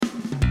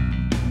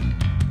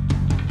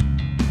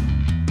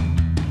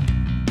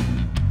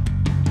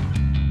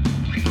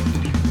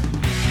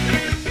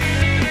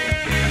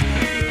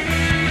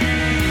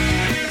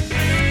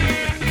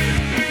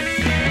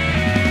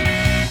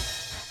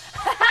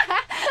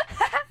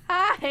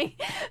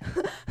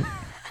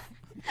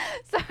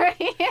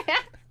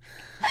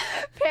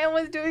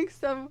doing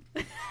some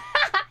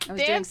I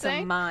was doing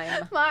some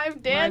mime. I'm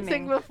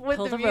dancing with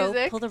the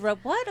music. Pull the rope.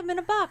 What? I'm in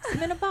a box.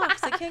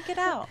 I can't get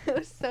out. It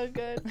was so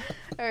good.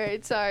 All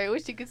right, sorry. I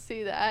wish you could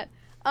see that.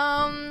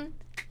 How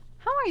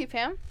are you,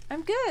 Pam?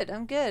 I'm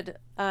good.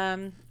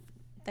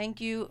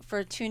 Thank you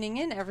for tuning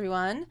in,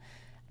 everyone.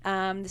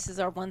 This is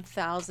our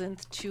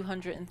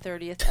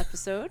 1,230th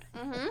episode.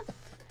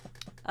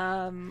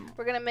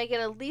 We're gonna make it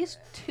at least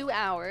 2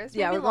 hours.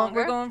 Yeah, maybe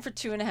we're going for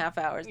 2.5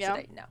 hours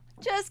today. No,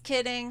 just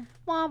kidding.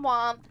 Womp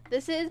womp.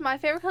 This is my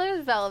favorite color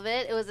is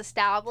velvet. It was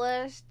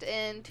established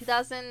in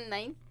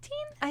 2019.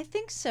 I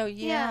think so.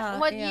 Yeah.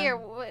 What year?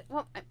 What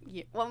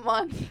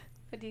month?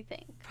 What do you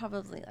think?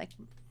 Probably like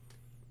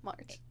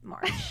March.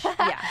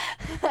 Yeah.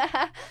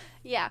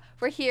 Yeah.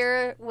 We're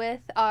here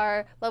with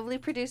our lovely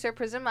producer,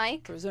 Prison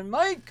Mike.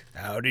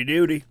 Howdy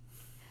doody.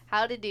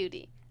 Howdy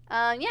doody.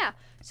 Yeah.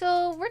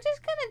 So we're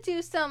just gonna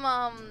do some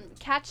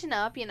catching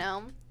up, you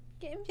know.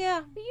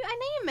 Yeah. I know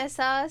you miss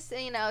us.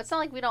 You know, it's not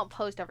like we don't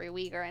post every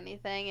week or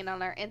anything. And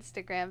on our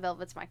Instagram,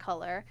 Velvet's my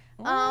color.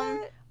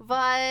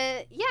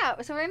 But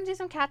yeah, so we're gonna do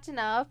some catching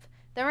up.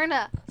 Then we're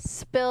gonna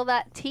spill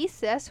that tea,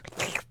 sis.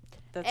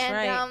 That's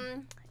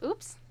right.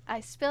 Oops,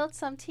 I spilled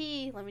some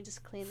tea. Let me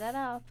just clean that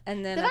up.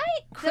 And then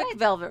quick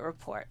Velvet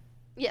report.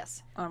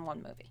 Yes. On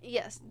one movie.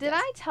 Yes. Did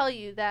I tell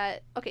you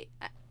that? Okay,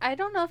 I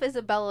don't know if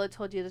Isabella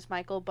told you this,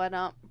 Michael, but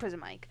Prison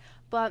Mike.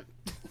 But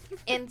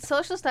in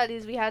social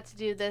studies, we had to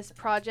do this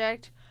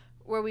project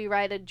where we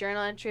write a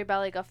journal entry about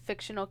like a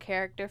fictional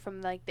character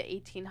from like the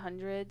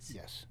 1800s.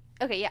 Yes.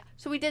 Okay, yeah.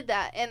 So we did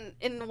that, and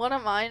in one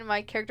of mine,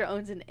 my character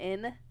owns an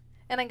inn,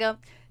 and I go,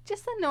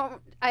 just a normal.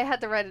 I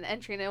had to write an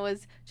entry, and it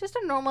was just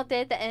a normal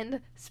day at the end.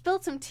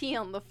 Spilled some tea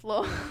on the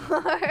floor.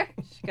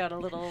 She got a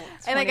little.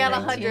 And I got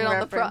 100 on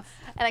reference.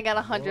 And I got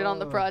 100 on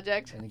the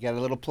project. And you got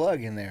a little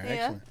plug in there. Yeah.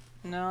 Excellent.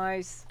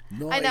 Nice.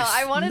 I know.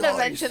 I wanted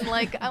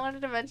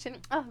to mention.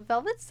 Oh,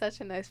 velvet's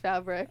such a nice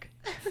fabric.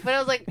 But I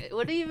was like,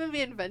 would it even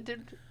be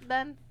invented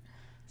then?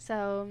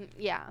 So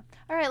yeah.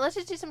 All right, let's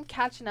just do some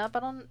catching up.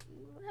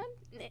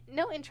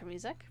 No intro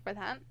music for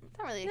that. It's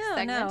not really a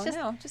segment.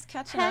 Just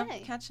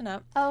catching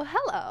up. Oh,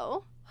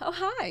 hello. Oh,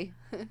 hi.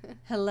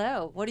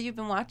 Hello. What have you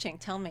been watching?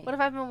 Tell me. What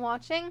have I been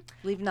watching?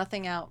 Leave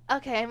nothing out.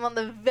 Okay, I'm on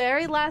the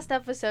very last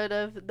episode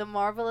of The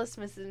Marvelous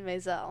Mrs.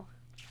 Maisel.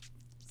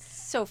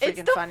 So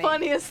freaking funny.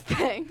 It's the funniest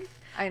thing.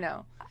 I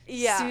know.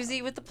 Yeah.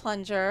 Susie with the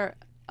plunger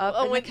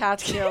up in the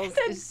Catskills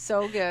is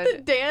so good.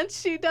 The dance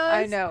she does.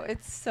 I know.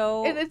 It's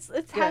so And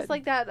it has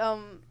like that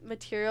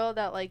material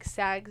that like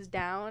sags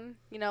down,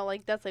 you know,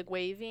 like that's like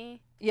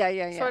wavy.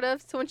 Yeah. Sort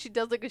of. So when she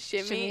does like a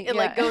shimmy, it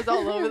like goes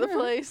all over the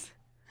place.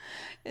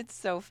 It's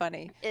so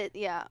funny.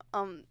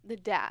 The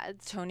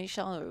dads. Tony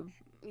Shalhoub.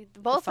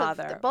 Both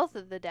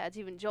of the dads,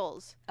 even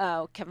Joel's.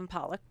 Oh, Kevin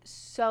Pollak.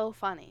 So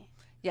funny.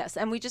 Yes,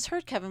 and we just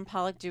heard Kevin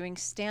Pollak doing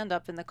stand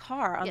up in the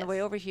car on the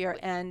way over here,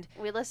 and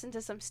we listened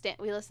to stand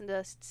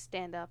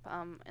up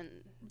of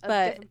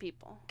different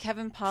people.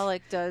 Kevin Pollak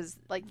does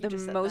like the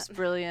most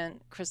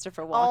brilliant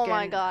Christopher Walken oh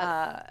my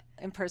God.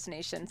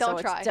 Impersonation. Don't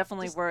so try. It's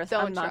definitely worth.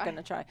 I'm not going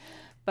to try.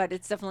 But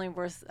it's definitely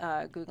worth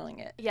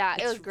Googling it. Yeah,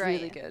 it was great.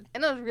 Really good.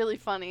 And it was really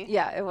funny.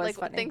 Yeah, it was like,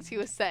 funny. Things he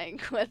was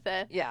saying with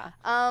it. Yeah.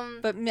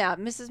 But yeah,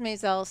 Mrs.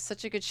 Maisel,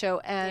 such a good show.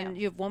 And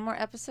you have one more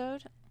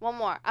episode? One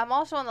more. I'm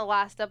also on the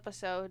last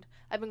episode.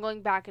 I've been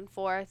going back and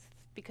forth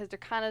because they're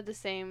kind of the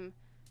same,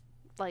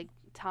 like,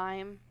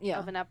 time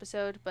of an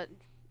episode. But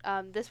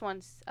this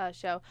one's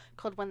show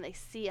called When They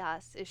See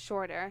Us is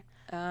shorter.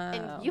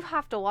 And you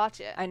have to watch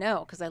it. I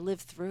know, because I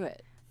lived through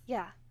it.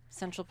 Yeah.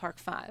 Central Park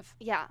 5.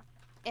 Yeah.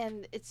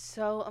 And it's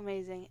so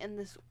amazing. And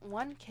this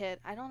one kid,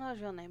 I don't know his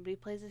real name, but he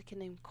plays this kid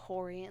named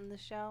Corey in the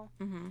show.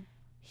 Mm-hmm.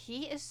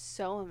 He is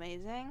so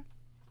amazing.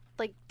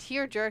 Like,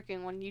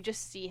 tear-jerking when you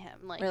just see him,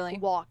 like, really?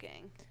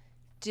 Walking.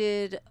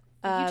 Did,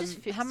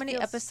 how many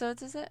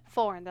episodes is it?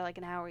 4, and they're like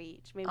an hour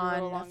each. Maybe a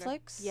little longer. On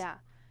Netflix? Yeah.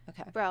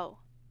 Okay. Bro.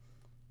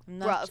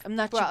 I'm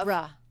not your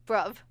bruh.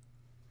 Bruv.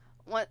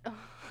 One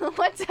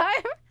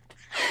time...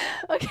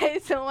 Okay,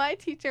 so my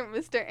teacher,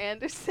 Mr.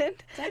 Anderson,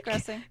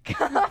 digressing,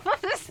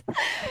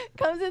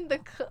 comes in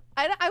the.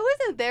 I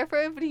wasn't there for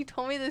it, but he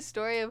told me this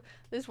story of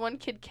this one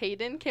kid,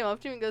 Caden, came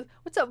up to me and goes,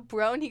 "What's up,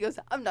 bro?" And he goes,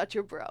 "I'm not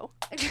your bro."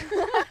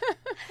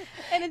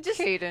 And it just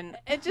Caden.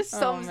 It just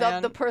sums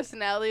up the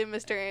personality of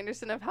Mr.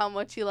 Anderson of how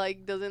much he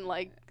like doesn't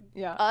like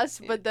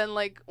us, but then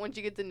like once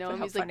you get to know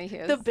him, he's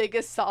like the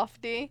biggest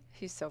softie.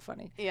 He's so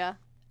funny. Yeah.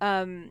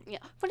 Yeah.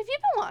 What have you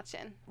been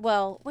watching?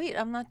 Well, wait,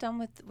 I'm not done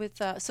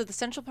with so the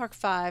Central Park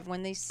 5,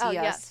 When They See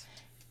Us,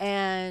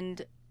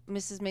 and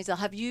Mrs. Maisel.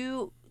 Have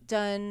you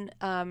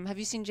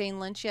seen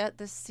Jane Lynch yet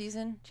this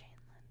season? Jane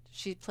Lynch.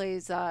 She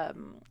plays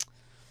in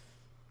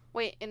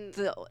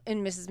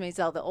Mrs.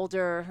 Maisel, the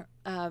older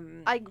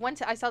I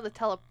saw the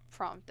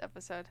teleprompt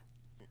episode.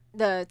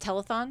 The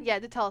telethon? Yeah,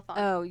 the telethon.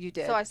 Oh, you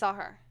did. So I saw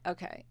her.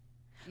 Okay.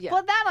 Yeah.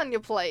 Put that on your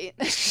plate.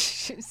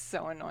 She's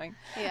so annoying.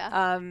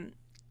 Yeah.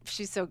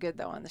 She's so good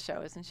though on the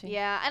show, isn't she?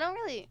 Yeah, I don't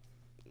really.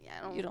 Yeah,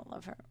 I don't. You don't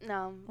love her.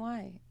 No.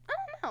 Why? I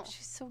don't know.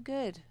 She's so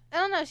good. I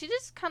don't know. She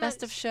just kind of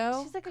Best of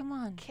show. She's like Come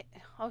on.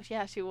 Oh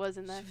yeah, she was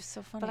in that. She was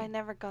so funny. But I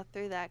never got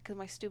through that because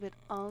my stupid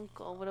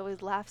uncle would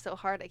always laugh so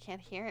hard I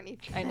can't hear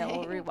anything. I know.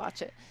 We'll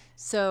rewatch it.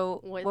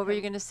 So, With what were you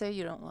him. gonna say?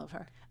 You don't love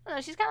her? I don't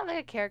know. She's kind of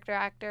like a character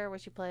actor where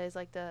she plays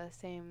like the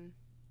same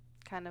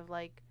kind of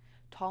like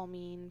tall,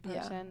 mean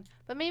Yeah. person.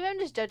 But maybe I'm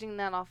just judging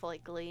that off of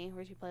like Glee,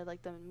 where she played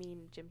like the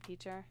mean gym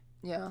teacher.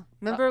 Yeah.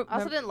 I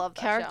also didn't love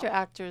that character show.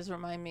 actors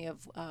remind me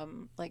of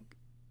like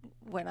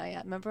when I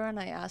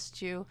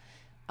asked you,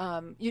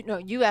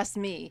 you asked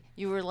me.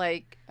 You were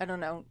like, I don't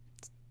know,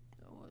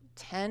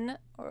 10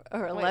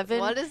 or 11. Wait,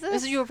 what is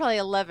this? You were probably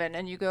 11,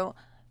 and you go,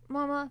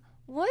 Mama,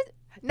 what?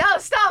 No,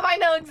 stop! I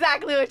know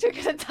exactly what you're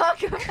gonna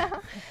talk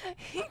about.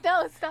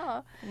 No,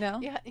 stop. No.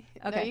 Yeah.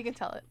 Okay. No, you can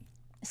tell it.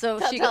 So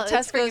Tell it.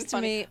 Tess It's goes freaking to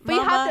funny. me, But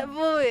you Mama. have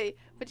to wait.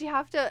 But you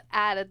have to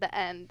add at the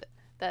end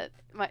that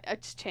I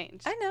just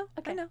changed. I know.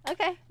 Okay. I know.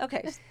 Okay.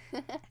 Okay.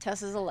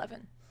 Tess is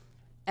 11,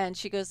 and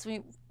she goes to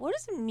me, what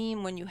does it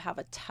mean when you have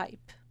a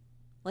type?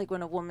 Like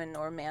when a woman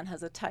or a man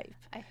has a type?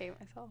 I hate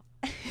myself.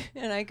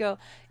 And I go,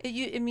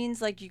 it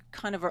means like you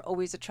kind of are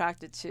always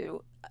attracted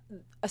to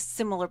a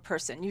similar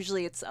person.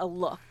 Usually it's a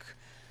look.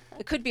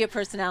 It could be a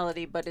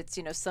personality, but it's,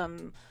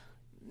 some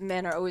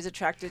men are always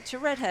attracted to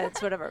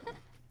redheads, whatever.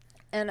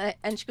 And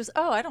she goes,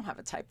 oh, I don't have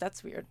a type.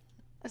 That's weird.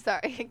 Sorry,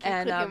 I keep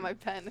clicking my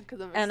pen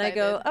because I'm excited. And I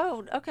go,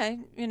 oh, okay.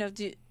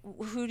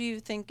 Who do you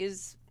think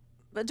is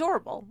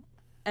adorable?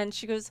 And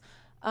she goes,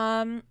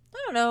 I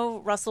don't know,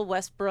 Russell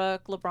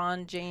Westbrook,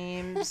 LeBron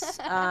James,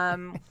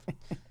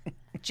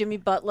 Jimmy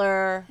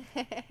Butler.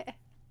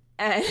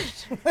 And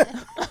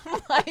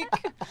I'm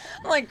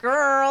like,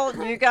 girl,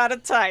 you got a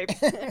type.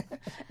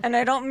 And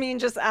I don't mean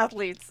just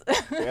athletes.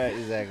 Right,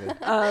 exactly.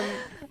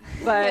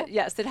 But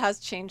yes, it has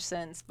changed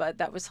since, but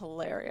that was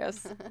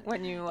hilarious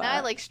when you... now I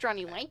like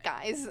scrawny white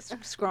guys.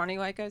 Scrawny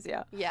white guys,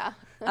 yeah. Yeah.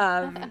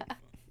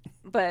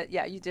 But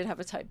yeah, you did have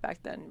a type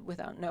back then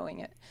without knowing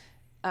it.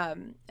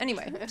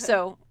 Anyway,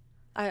 so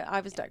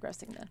I was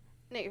digressing then.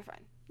 No, you're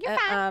fine. You're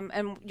fine.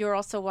 And you're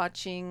also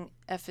watching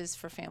F is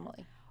for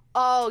Family.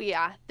 Oh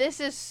yeah,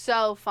 this is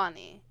so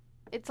funny.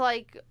 It's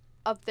like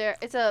up there.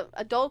 It's a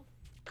adult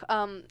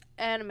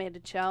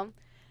animated show,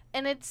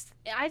 and I'd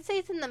say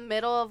it's in the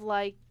middle of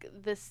like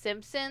The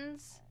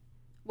Simpsons,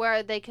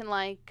 where they can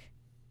like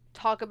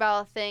talk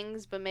about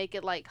things but make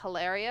it like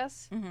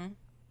hilarious. Mm-hmm.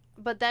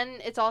 But then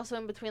it's also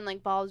in between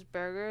like Bob's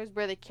Burgers,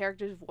 where the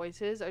characters'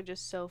 voices are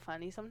just so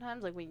funny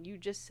sometimes. Like when you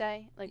just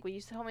say, like what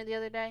you told me the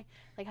other day,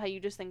 like how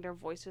you just think their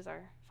voices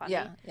are funny.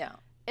 Yeah.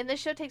 And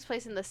this show takes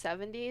place in the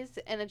 70s,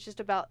 and it's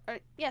just about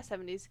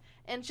 70s,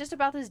 and it's just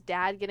about this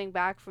dad getting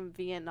back from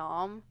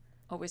Vietnam.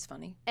 Always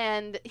funny.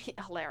 And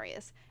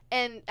hilarious.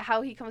 And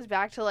how he comes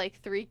back to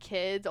like 3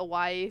 kids, a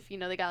wife,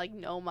 they got like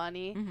no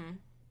money. Mm-hmm.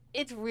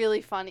 It's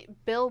really funny.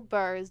 Bill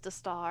Burr is the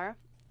star.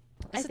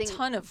 There's a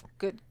ton of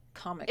good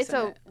comics. It's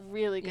a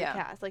really good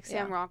cast. Like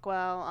Sam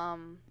Rockwell,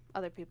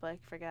 other people I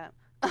forget.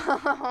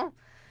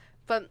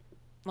 But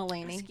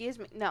Mulaney. excuse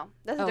me. No,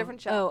 that's a different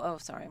show. Oh,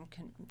 sorry. I'm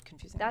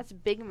confusing. That's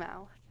Big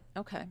Mouth.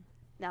 Okay.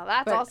 Now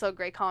that's also a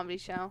great comedy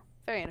show.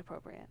 Very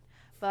inappropriate.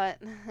 But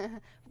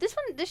this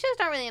show's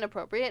not really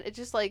inappropriate. It's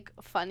just like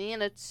funny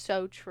and it's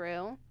so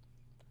true.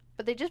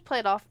 But they just play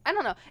it off. I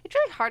don't know. It's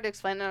really hard to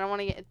explain and I don't want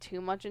to get too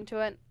much into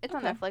it. It's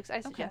on Netflix. I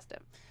suggest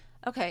it.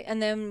 Okay,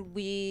 and then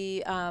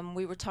we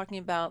were talking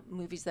about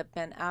movies that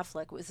Ben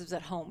Affleck, this was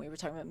at home, we were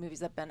talking about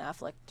movies that Ben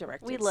Affleck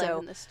directed. We live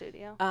in the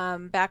studio.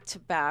 Back to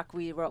back,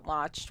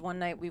 one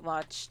night we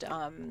watched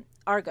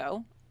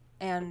Argo,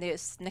 and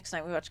this next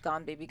night we watched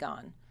Gone Baby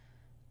Gone.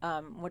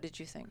 What did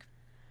you think?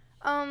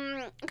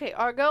 Okay,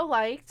 Argo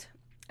liked.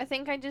 I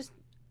think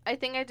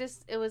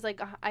it was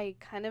like, I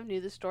kind of knew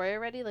the story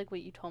already, like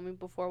what you told me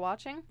before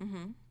watching.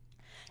 Mm-hmm.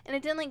 And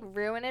it didn't like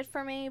ruin it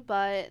for me,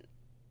 but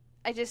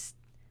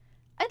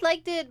I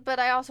liked it, but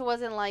I also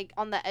wasn't, like,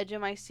 on the edge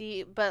of my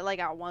seat. But, like,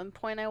 at one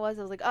point I was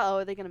like, oh,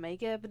 are they going to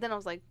make it? But then I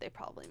was like, they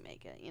probably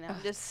make it,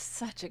 Just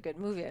such a good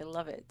movie. I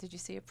love it. Did you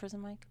see it, Prison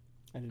Mike?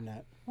 I did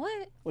not.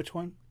 What? Which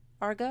one?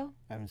 Argo?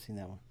 I haven't seen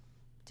that one.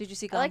 Did you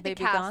see I Gone like the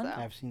Baby cast, Gone?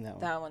 though. I've seen that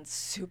one. That one's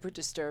super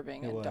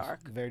disturbing and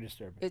dark. Very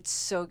disturbing. It's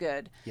so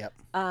good. Yep.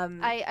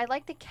 I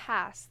like the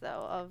cast,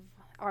 though, of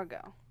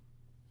Argo.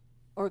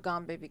 Or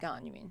Gone Baby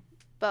Gone, you mean?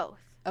 Both.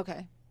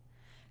 Okay.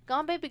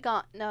 Gone Baby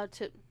Gone.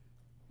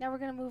 Now we're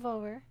going to move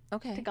over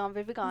to Gone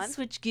Baby Gone.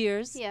 Switch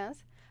gears.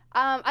 Yes.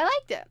 I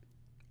liked it.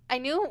 I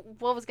knew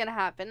what was going to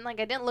happen.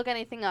 Like, I didn't look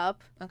anything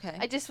up. Okay.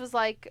 I just was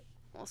like,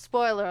 well,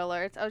 spoiler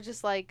alert. I was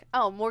just like,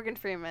 oh, Morgan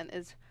Freeman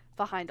is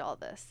behind all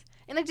this.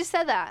 And I just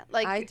said that.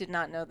 Like, I did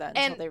not know that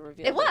until they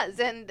revealed it. It was.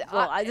 And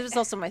it was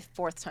also my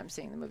 4th time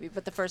seeing the movie,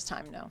 but the first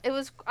time, no.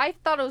 I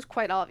thought it was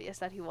quite obvious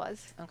that he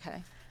was.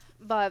 Okay.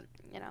 But,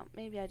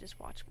 maybe I just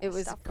watched more It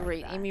was stuff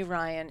great. like that. Amy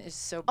Ryan is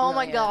so Oh, brilliant.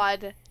 my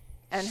God.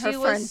 And She her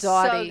was friend so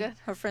Dottie. good.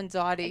 Her friend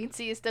Dottie. I can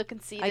see you still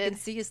conceited. I can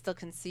see you still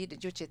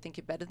conceited. You think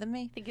you're better than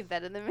me? Think you're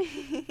better than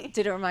me.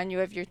 Did it remind you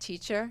of your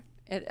teacher?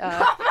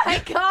 Oh,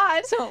 my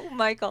God. So,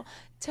 Michael,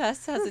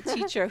 Tess has a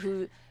teacher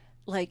who,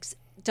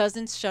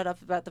 doesn't shut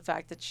up about the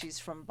fact that she's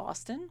from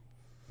Boston.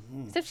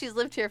 Except she's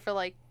lived here for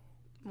like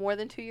more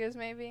than 2 years,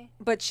 maybe.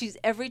 But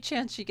every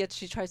chance she gets,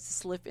 she tries to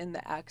slip in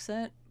the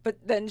accent. But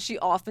then she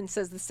often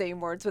says the same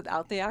words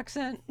without the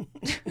accent.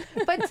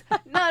 But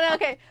no,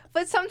 okay.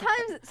 But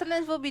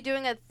sometimes we'll be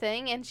doing a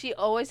thing, and she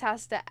always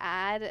has to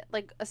add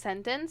like a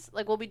sentence.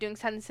 Like we'll be doing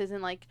sentences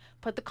and like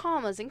put the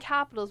commas and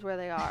capitals where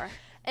they are.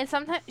 And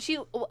sometimes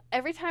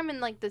every time in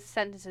like the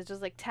sentences,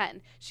 just like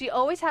 10, she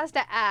always has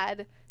to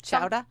add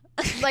Chowder?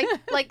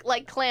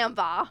 like clam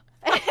ba.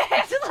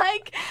 It's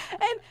like,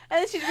 and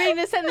then she's reading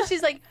this sentence.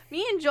 She's like,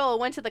 me and Joel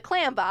went to the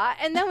clam ba,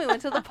 and then we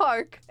went to the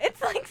park.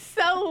 It's like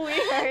so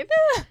weird.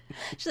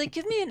 She's like,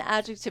 give me an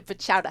adjective for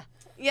chowder.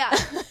 Yeah.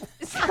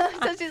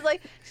 So she's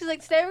like,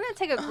 today we're gonna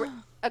take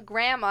a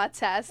grandma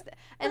test,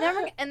 and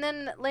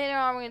then later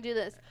on we're gonna do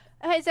this.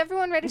 Hey, is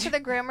everyone ready for the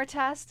grammar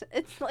test?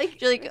 It's like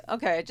You're like,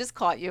 okay, I just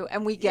caught you,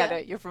 and we get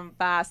it. You're from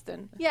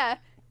Boston. Yeah,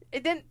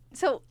 it didn't.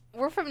 So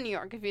we're from New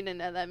York. If you didn't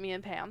know that, me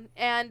and Pam,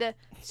 and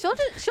she'll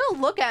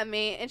look at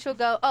me and she'll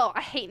go, "Oh, I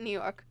hate New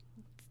York,"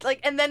 like,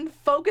 and then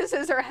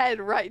focuses her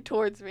head right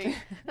towards me.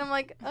 And I'm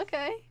like,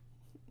 okay,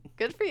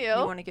 good for you.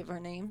 You want to give her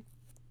a name?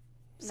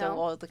 So No.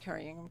 all the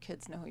Curryingham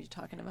kids know who you're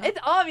talking about. It's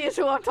obvious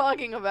who I'm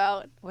talking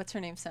about. What's her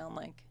name sound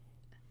like?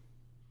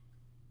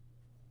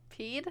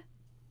 Peed?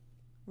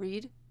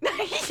 Reed?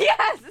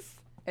 Yes.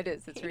 It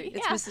is. It's Reed.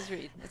 Yeah. It's Mrs.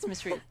 Reed. It's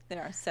Miss Reed.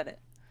 There, I said it.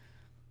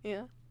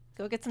 Yeah.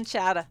 Go get some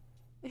chowder.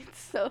 It's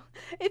so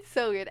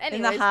weird.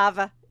 In the Anyways,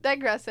 Hava.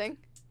 digressing.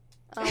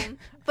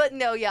 But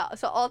no, yeah.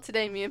 So all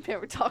today, me and Pam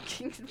were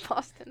talking in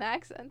Boston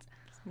accents.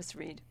 Miss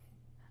Reed.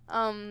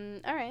 All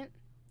right.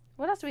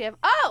 What else do we have?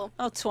 Oh,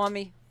 Oh,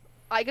 Twommy.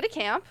 I go to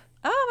camp.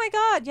 Oh, my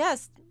God.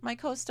 Yes. My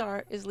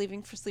co-star is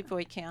leaving for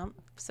sleepaway camp.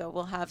 So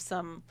we'll have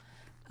some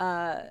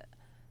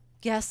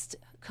guest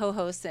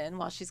co-hosts in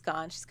while she's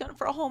gone. She's gone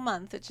for a whole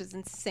month, which is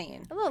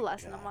insane. A little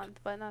less than a month,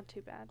 but not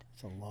too bad.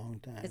 It's a long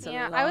time. It's a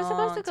Yeah, I was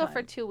supposed to long go for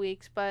time. 2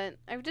 weeks, but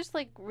I've just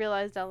like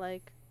realized that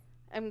like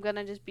I'm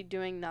gonna just be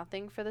doing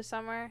nothing for the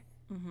summer.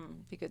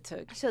 Be good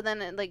to. So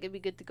then it'd be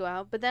good to go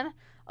out. But then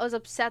I was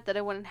upset that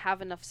I wouldn't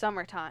have enough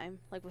summertime,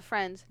 like with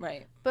friends.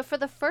 Right. But for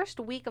the first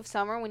week of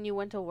summer, when you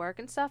went to work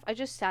and stuff, I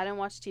just sat and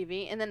watched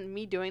TV. And then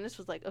me doing this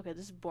was like, okay,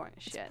 this is boring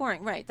as shit. It's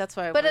boring, right? That's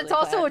why. But I'm it's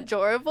really also glad.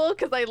 adorable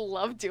because I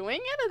love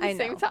doing it at the I know,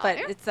 same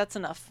time. but that's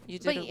enough. You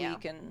did But a yeah.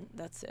 week, and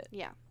that's it.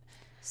 Yeah.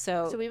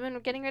 So, So we've been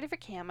getting ready for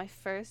camp. My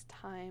first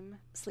time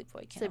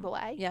sleepaway camp.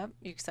 sleepaway. Yeah,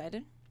 you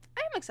excited?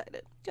 I am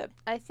excited. Good.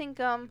 I think it's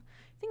gonna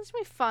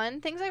be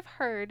fun. Things I've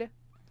heard,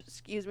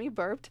 excuse me,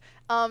 burped.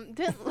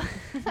 Didn't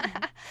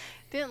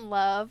didn't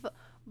love,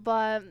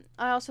 but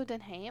I also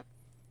didn't hate.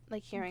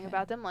 Like hearing Okay.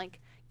 about them, like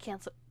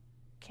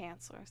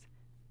counselors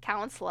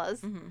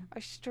Mm-hmm.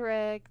 are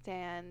strict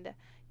and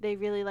they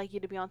really like you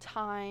to be on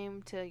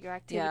time to your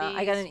activities. Yeah,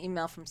 I got an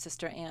email from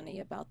Sister Annie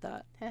about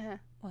that.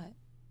 What?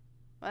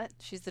 What?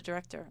 She's the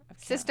director of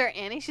camp. Sister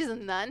Annie, she's a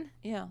nun.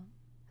 Yeah,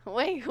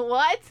 Wait,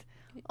 what?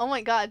 Oh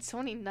my God, so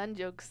many nun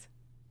jokes.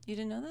 you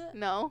didn't know that?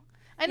 No,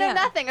 I know Yeah.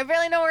 nothing. I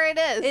barely know where it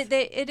is.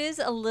 It is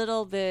a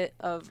little bit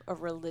of a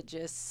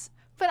religious.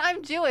 But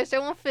I'm Jewish. I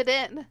won't fit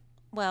in.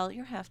 Well,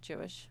 you're half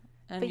Jewish,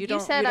 and But you you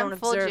don't said you I'm don't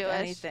full observe Jewish.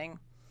 anything.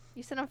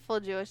 You said I'm full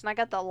Jewish, and I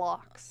got the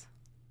locks.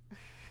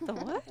 The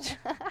what?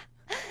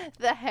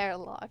 The hair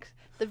locks.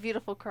 The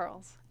beautiful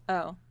curls.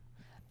 Oh,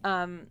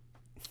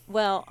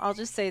 well, I'll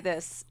just say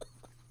this: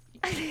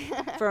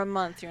 for a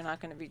month, you're not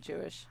going to be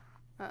Jewish.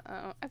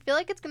 Uh-oh. I feel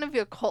like it's going to be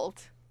a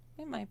cult.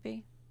 It might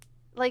be.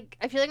 Like,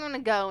 I feel like I'm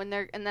going to go, and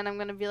then I'm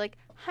going to be like,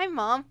 hi,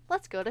 Mom,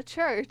 let's go to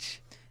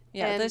church.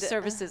 Yeah, And, there's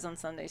services on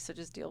Sunday, so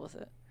just deal with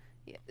it.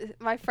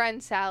 My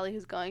friend Sally,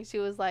 who's going, she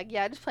was like,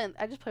 yeah, I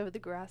just play with the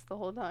grass the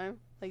whole time.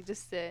 Like,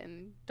 just sit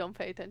and don't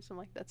pay attention. I'm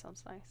like, that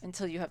sounds nice.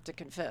 Until you have to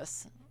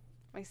confess.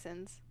 My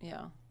sins.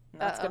 Yeah.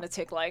 And that's Uh-oh. going to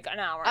take like an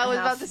hour. I and was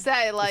a about half. to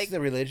say, This like, is a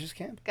religious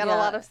camp? got a Yeah.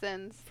 lot of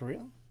sins. For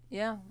real?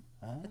 Yeah.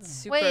 Ah. It's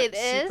super. Wait,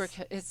 it super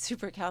is? It's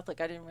super Catholic.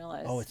 I didn't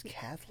realize. Oh, it's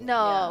Catholic. No,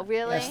 Yeah.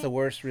 really? That's the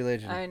worst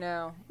religion. I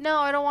know. No,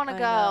 I don't want to I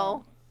go.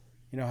 know.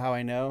 You know how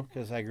I know?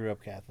 Because I grew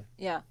up Catholic.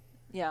 Yeah.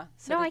 Yeah.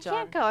 So No, did I John.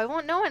 can't go. I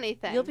won't know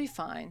anything. You'll be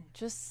fine.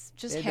 Just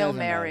It Hail doesn't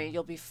Mary. matter.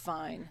 You'll be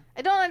fine.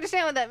 I don't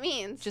understand what that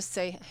means. Just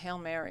say Hail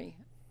Mary.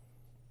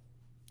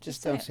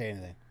 Just say don't it. say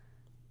anything.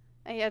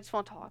 I just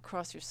won't talk.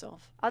 Cross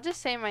yourself. I'll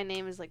just say my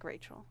name is like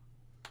Rachel.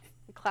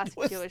 A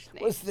classic Jewish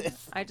name. What's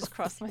this? I just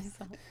crossed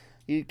myself.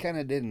 You kind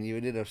of didn't. You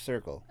did a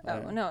circle.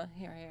 Oh no!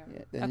 Here.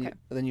 Yeah, then, Okay.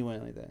 then you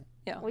went like that.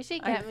 Yeah. We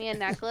should I- get me a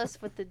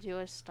necklace with the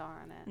Jewish star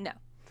on it.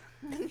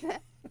 No.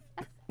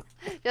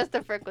 Just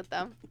to frick with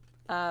them.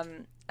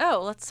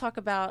 Oh, let's talk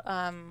about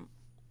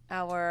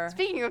our.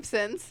 Speaking of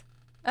sins.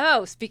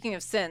 Oh, speaking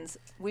of sins,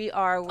 we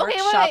are Okay, wait,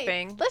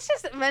 workshopping. wait. Let's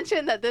just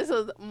mention that this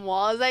was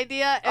Moa's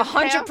idea. and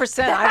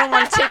 100%. I don't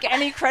want to take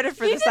any credit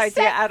for You this just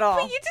idea said- at all.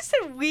 But you just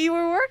said we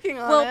were working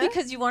on Well, it.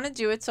 because you want to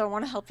do it, so I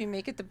want to help you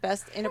make it the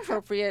best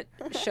inappropriate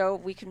show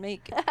we can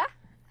make.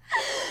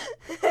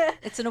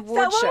 It's an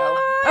award show.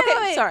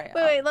 Okay, sorry.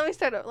 Wait, let me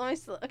start up.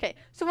 Okay,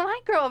 so when I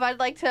grow up, I'd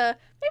like to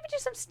maybe do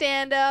some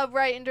stand-up,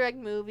 write and direct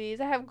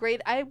movies. I have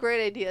great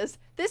ideas.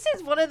 This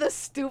is one of the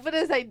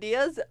stupidest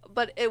ideas,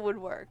 but it would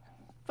work.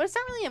 But it's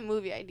not really a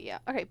movie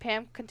idea. Okay,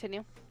 Pam,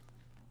 continue.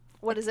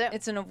 What is it?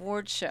 It's an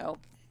award show,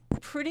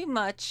 pretty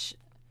much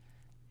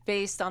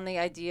based on the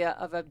idea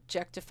of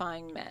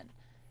objectifying men.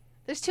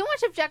 There's too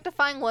much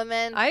objectifying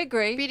women. I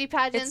agree. Beauty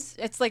pageants.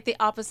 It's like the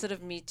opposite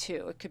of Me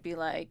Too. It could be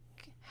like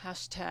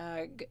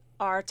hashtag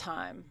our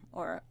time,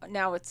 or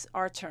now it's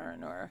our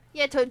turn, or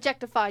Yeah, to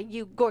objectify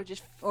you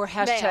gorgeous or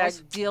hashtag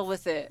males. deal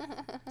with it,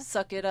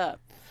 suck it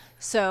up.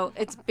 So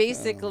it's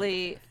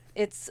basically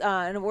it's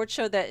an award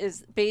show that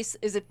is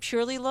it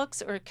purely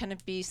looks, or can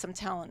it be some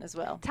talent as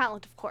well?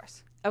 Talent, of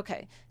course.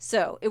 Okay,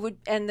 so it would,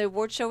 and the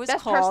award show is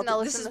Best called. person that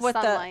lives This in is the what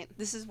sunlight.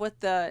 this is what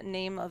the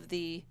name of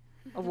the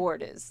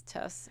award is.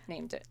 Tess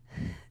named it.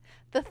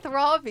 The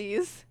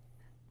Throbbies.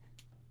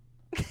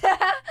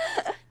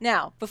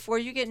 Now, before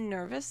you get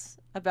nervous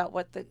about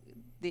what the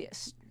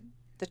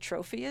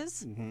trophy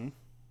is, Mm-hmm.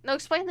 No,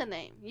 explain the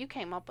name. You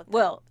came up with it.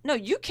 well, no,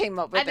 you came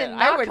up with I did it.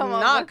 not I would come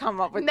up not with- come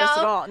up with No, this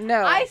at all.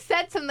 No. I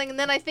said something, and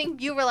then I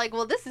think you were like,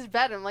 well, this is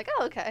better. I'm like,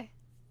 oh, okay.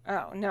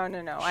 Oh, no.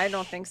 I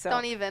don't think so.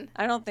 Don't even.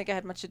 I don't think I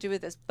had much to do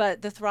with this.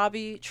 But the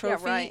Throbby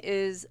trophy right.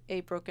 is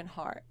a broken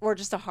heart, or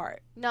just a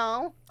heart.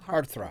 No.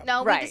 Heartthrob.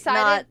 No, Right, we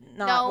decided.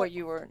 not no. what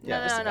you were. No,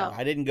 nervous no, about.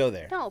 I didn't go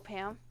there. No,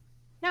 Pam.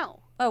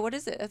 No. Oh, what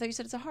is it? I thought you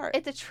said it's a heart.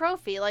 It's a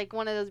trophy, like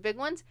one of those big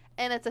ones,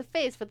 and it's a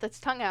face with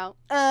its tongue out.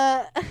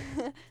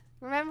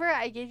 Remember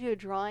I gave you a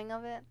drawing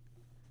of it?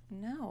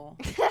 No.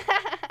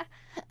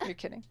 You're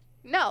kidding.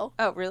 No.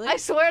 Oh, really? I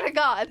swear to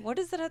God. What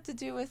does that have to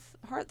do with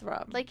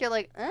heartthrob? Like, you're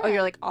like, Oh,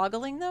 you're like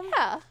ogling them?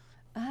 yeah.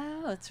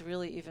 Oh, it's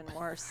really even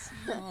worse.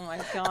 Oh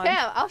my god.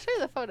 Pam, I'll show you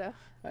the photo.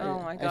 Oh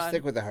my I God.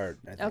 stick with the heart.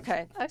 I think.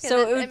 Okay. Okay, So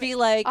then it would be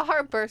like A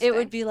heart bursting. it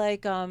would be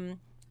like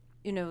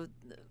you know,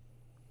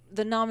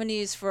 the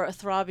nominees for a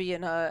Throbby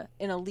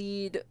in a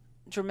lead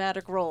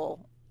dramatic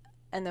role,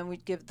 and then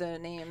we'd give the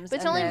names. But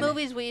it's and only then-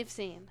 movies we've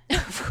seen.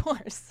 Of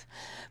course.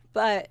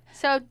 But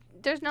So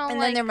there's no, and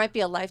like... then there might be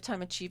a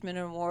lifetime achievement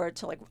award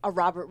to like a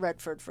Robert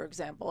Redford, for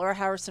example, or a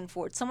Harrison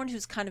Ford, someone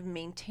who's kind of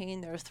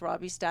maintained their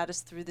Throbby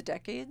status through the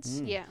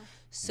decades. Yeah.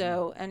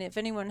 So, and if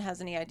anyone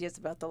has any ideas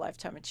about the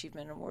Lifetime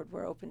Achievement Award,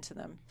 we're open to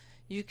them.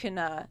 You can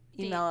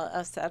email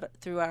us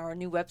through our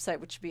new website,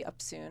 which will be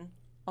up soon,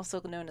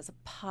 also known as a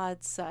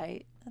pod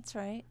site. That's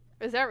right,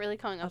 Is that really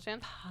coming up a soon?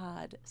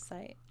 pod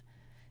site.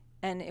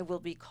 And it will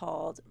be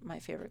called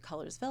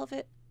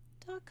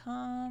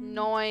myfavoritecolorsvelvet.com.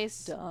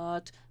 Noise.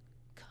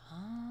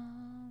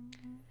 .com.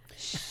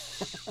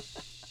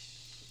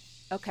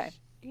 Okay.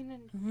 You know-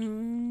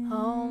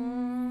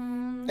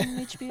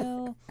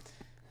 HBO.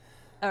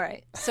 All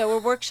right. So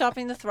we're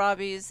workshopping the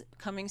Throbbies,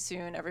 coming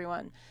soon,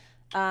 everyone.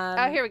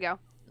 Oh, here we go.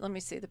 Let me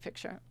see the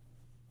picture.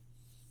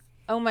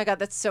 Oh my God,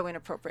 that's so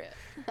inappropriate.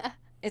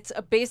 It's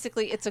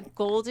basically it's a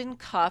golden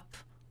cup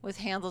with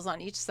handles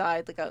on each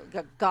side, like a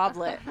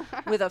goblet,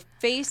 with a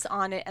face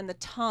on it, and the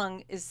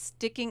tongue is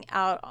sticking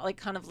out, like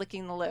kind of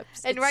licking the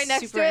lips. And It's right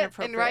next super to it, and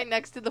inappropriate. right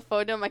next to the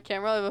photo on my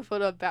camera, I have a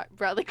photo of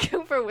Bradley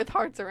Cooper with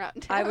hearts around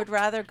him. I would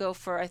rather go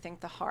for, I think,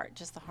 the heart,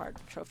 just the heart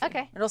trophy.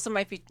 Okay. It also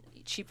might be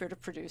cheaper to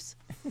produce.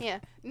 Yeah.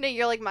 No,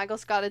 you're like Michael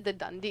Scott at the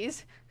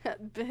Dundies.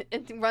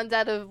 It runs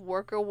out of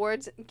work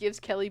awards,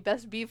 gives Kelly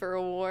Best Beaver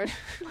Award.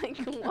 Like,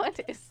 what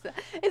is that?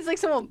 It's like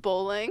someone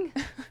bowling.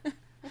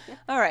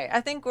 All right,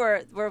 I think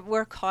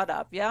we're caught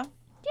up. Yeah.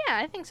 Yeah,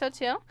 I think so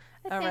too.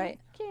 All right.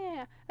 Yeah.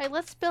 All right,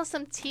 let's spill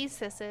some tea,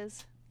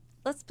 sisses.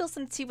 Let's spill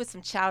some tea with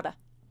some chowder.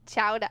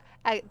 Chowder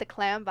at the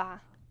clam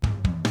bar.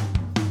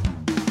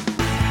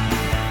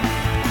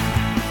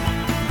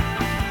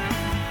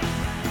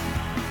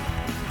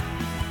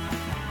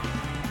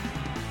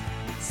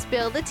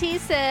 Spill the tea,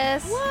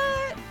 sis.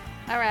 What?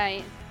 All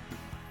right.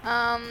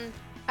 All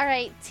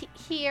right.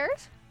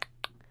 Here's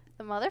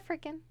the mother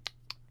freaking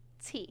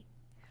tea.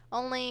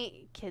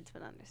 Only kids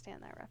would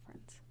understand that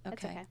reference. It's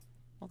Okay. okay.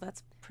 Well,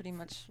 that's pretty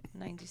much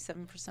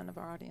 97% of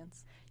our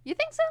audience. You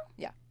think so?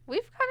 Yeah.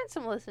 We've gotten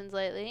some listens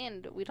lately,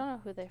 and we don't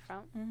know who they're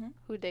from. Mm-hmm.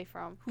 Who they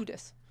from? Who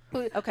dis?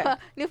 Who? Okay.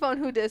 New phone.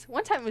 Who dis?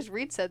 One time was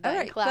Reed said that All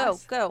in right,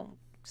 class. go.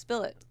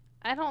 Spill it.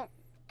 I don't.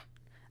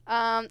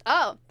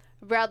 Oh,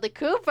 Bradley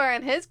Cooper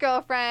and his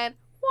girlfriend.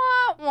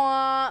 Wah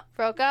wah.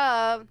 Broke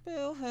up.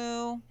 Boo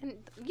hoo. And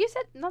you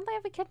said don't they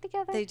have a kid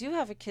together? They do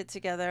have a kid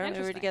together. They were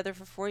Interesting. together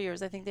for 4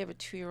 years. I think they have a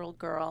 2-year-old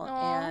girl.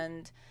 Aw.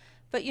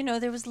 But you know,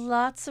 there was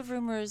lots of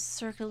rumors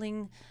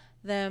circling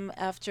them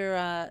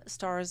after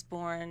Star is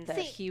Born that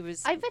See, he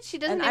was. I bet she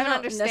doesn't and even I don't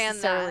understand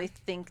necessarily that.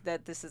 think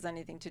that this has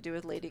anything to do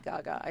with Lady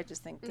Gaga. I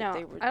just think that No,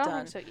 they were I don't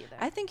done. think so either.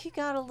 I think he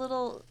got a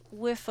little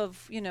whiff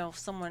of,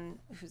 someone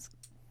who's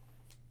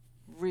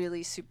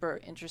really super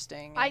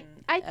interesting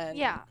and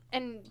yeah,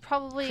 and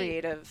probably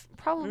creative.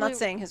 probably I'm not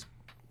saying his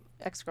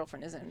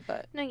ex-girlfriend isn't,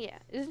 but no, yeah,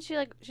 isn't she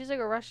like she's like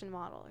a Russian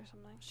model or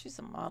something? she's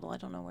a model. I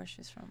don't know where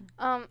she's from.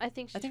 I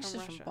think she's I think from she's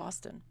Russia. from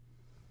Boston.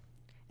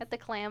 At the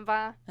clam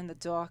bar, And the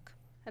dock.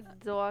 at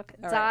the dock,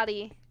 All right.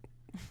 Dottie.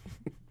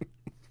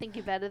 Think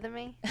you're better than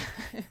me?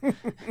 You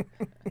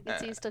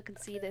seem still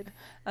conceited.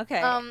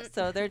 Okay,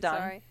 so they're done.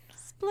 Sorry.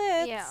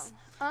 Splits. Yeah.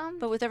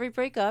 But with every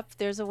breakup,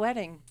 there's a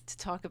wedding to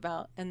talk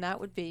about, and that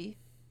would be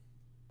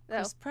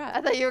Chris Pratt.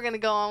 I thought you were gonna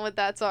go on with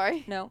that.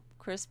 Sorry. No,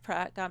 Chris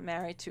Pratt got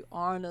married to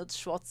Arnold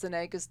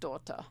Schwarzenegger's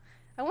daughter.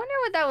 I wonder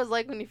what that was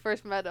like when you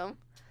first met him.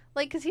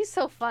 Like, 'cause he's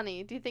so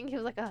funny. Do you think he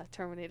was like,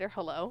 Terminator,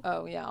 hello?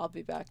 Oh yeah, I'll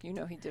be back. You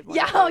know he did one.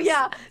 Yeah, of those,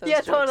 yeah, those yeah,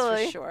 jokes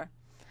totally. for sure.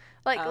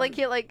 Like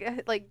he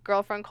like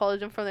girlfriend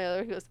called him from the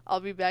other. He goes, "I'll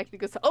be back." And he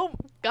goes, "Oh,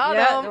 got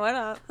Yeah, him." why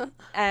not?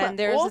 And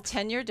there's a What?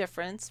 10-year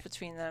difference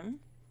between them,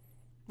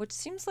 which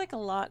seems like a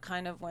lot,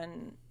 kind of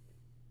when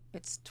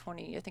it's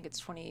 20. I think it's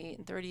 28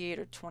 and 38,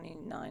 or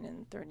 29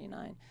 and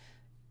 39.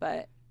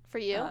 But For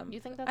you, you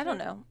think that's? I don't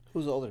right? know.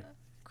 Who's older?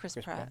 Chris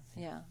Chris Pratt. Pratt.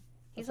 Yeah,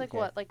 He's That's like okay.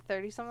 what, like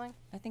 30 something?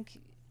 I think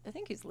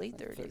he's late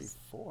Like 30s.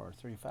 34,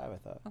 35, I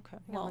thought. Okay.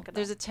 Yeah, Well, look it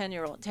there's a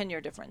 10-year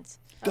difference.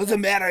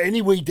 Doesn't matter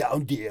anyway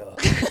down there.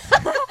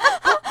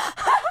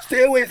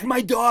 Stay away from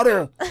my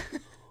daughter.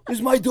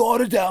 There's my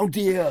daughter down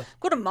there.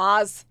 Go to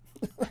Mars.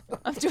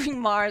 I'm doing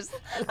Mars.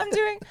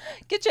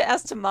 Get your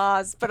ass to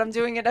Mars, but I'm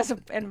doing it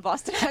in a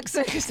Boston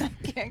accent because I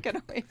can't get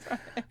away from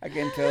it. I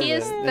can tell He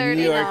is the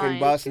New York 39. and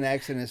Boston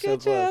accent is so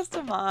Get your ass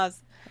close. to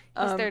Mars.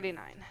 He's 39,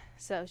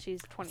 so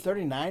she's 20.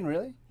 39,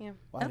 really? Yeah.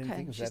 Wow, I didn't Okay,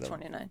 think it was she's that old.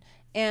 29.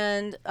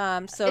 And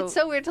so It's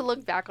so weird to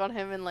look back on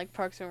him in like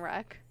Parks and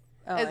Rec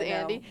oh, as I know.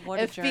 Andy. What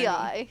a journey.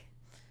 FBI.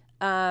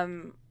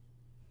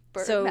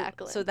 Bird So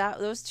Macklin.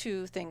 those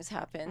two things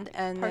happened,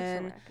 and Parks then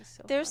and Rec is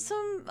so there's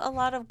funny. a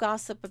lot of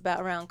gossip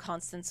around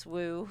Constance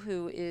Wu,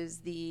 who is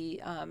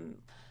the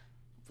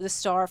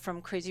star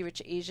from Crazy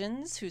Rich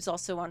Asians, who's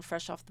also on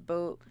Fresh Off the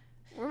Boat.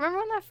 Remember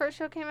when that first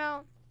show came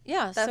out?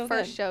 Yeah, That so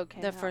first good. show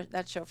came out.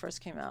 That show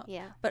first came out.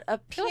 Yeah. But It was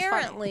funny,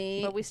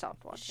 apparently, but we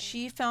stopped watching.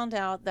 she found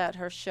out that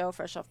her show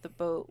Fresh Off the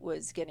Boat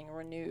was getting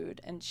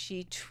renewed, and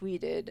she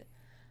tweeted,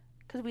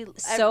 Because we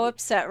 "So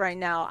upset right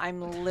now,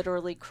 I'm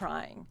literally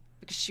crying."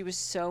 Because she was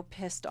so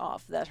pissed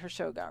off that her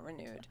show got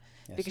renewed,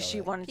 Yeah, I because saw she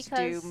that. wanted to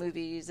Because- do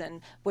movies and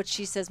what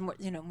she says more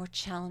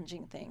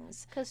challenging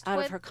things out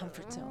of her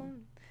comfort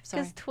zone.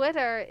 Sorry. Because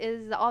Twitter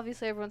is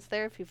obviously everyone's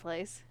therapy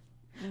place.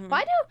 Mhm.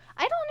 But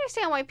I don't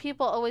understand why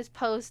people always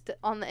post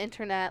on the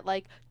internet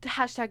like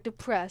hashtag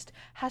depressed,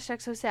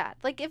 hashtag so sad.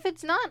 Like if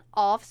it's not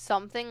off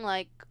something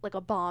like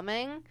a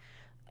bombing,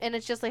 and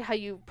it's just like how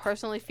you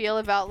personally feel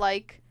about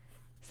like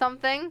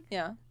something,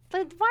 Yeah.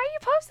 like why are you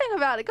posting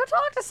about it? Go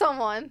talk to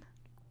someone.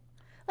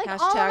 Like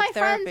all of Hashtag my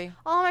therapy. friends,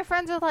 all my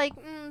friends are like,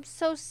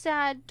 so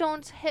sad.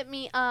 Don't hit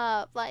me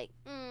up. Like,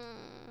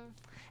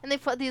 and they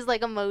put these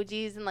like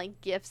emojis and like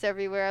gifs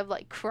everywhere of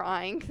like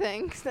crying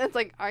things. It's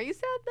like, are you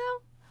sad though?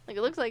 Like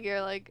it looks like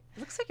you're like,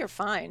 Looks like you're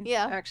fine.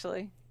 Yeah.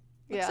 Actually.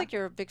 Looks yeah. like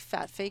you're a big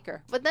fat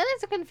faker. But then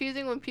it's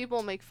confusing when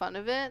people make fun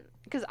of it,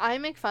 because I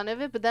make fun of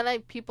it, but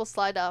then people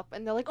slide up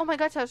and they're like, oh my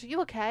god, Tess, are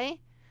you okay?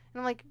 And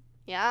I'm like,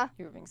 yeah,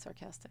 You were being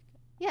sarcastic.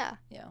 yeah.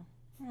 Yeah.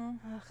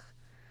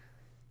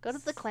 Go to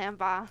the clam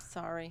bar.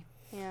 Sorry.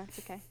 Yeah, it's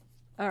okay.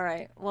 All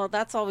right. Well,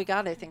 that's all we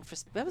got, I think.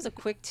 That was a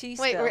quick tea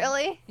Wait, spill.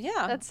 really?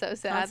 Yeah. That's so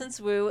sad. Constance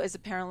Wu is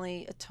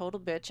apparently a total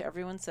bitch.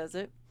 Everyone says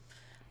it.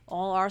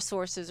 All our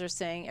sources are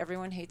saying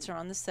everyone hates her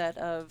on the set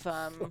of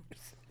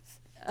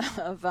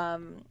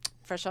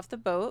Fresh Off the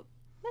Boat.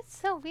 That's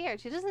so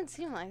weird. She doesn't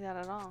seem like that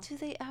at all. Do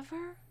they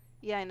ever?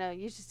 Yeah, I know.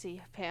 You should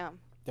see Pam.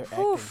 They're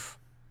acting. Oof.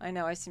 I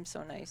know. I seem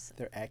so nice.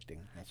 They're acting.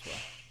 That's why.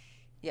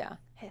 Yeah.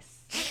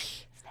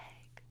 Hiss.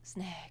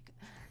 Snag.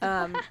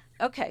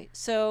 Okay.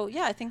 So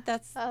yeah, I think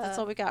that's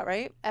all we got,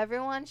 right?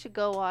 Everyone should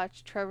go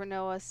watch Trevor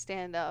Noah's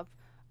stand-up,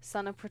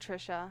 Son of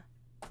Patricia.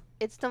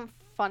 It's the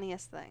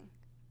funniest thing.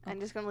 I'm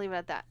just going to leave it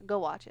at that. Go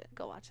watch it.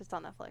 Go watch it. It's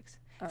on Netflix.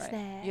 All right.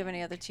 Snag. You have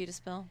any other tea to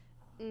spill?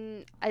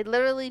 I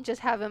literally just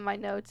have in my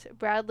notes,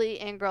 Bradley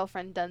and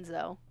girlfriend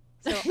Dunzo.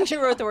 So,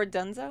 You wrote the word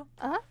Dunzo?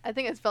 I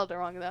think I spelled it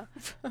wrong, though.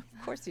 Of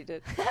course you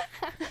did.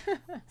 What's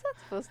that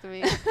supposed to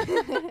mean?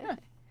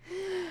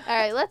 All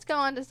right, let's go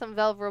on to some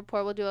Velvet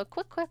Report. We'll do a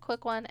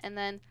quick one, and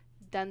then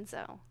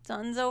Dunzo.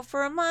 Dunzo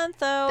for a month,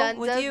 though. Dunzo-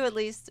 With you, at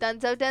least.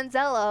 Dunzo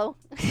Denzello.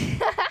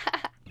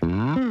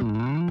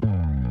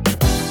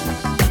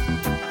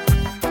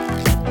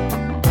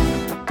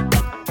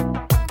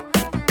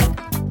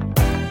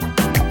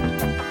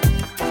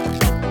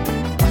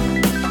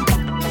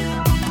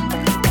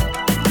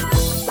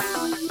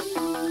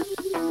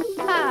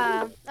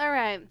 All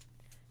right.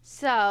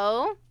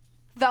 So,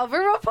 Velvet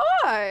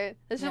Report.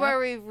 This is where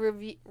we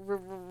review.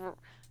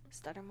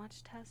 Stutter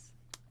much, Tess?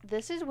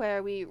 This is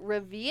where we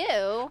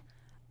review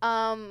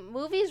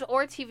movies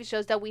or TV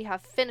shows that we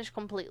have finished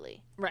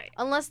completely. Right.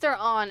 Unless they're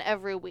on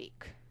every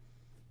week.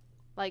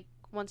 Like,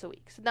 once a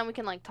week. So then we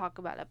can, like, talk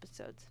about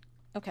episodes.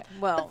 Okay.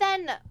 Well. But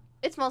then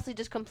it's mostly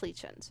just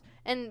completions.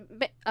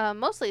 And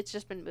mostly it's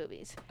just been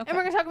movies. Okay. And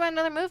we're going to talk about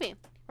another movie.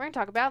 We're going to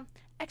talk about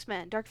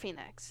X-Men, Dark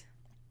Phoenix.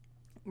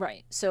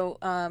 Right. So,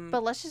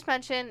 But let's just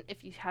mention,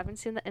 if you haven't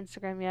seen the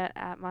Instagram yet,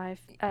 at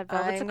Velvet's I'm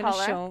a going to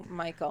Color. show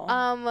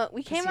Michael.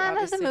 We came he out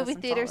of the obviously movie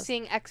doesn't theater follow us.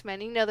 seeing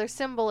X-Men. You know, their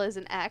symbol is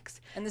an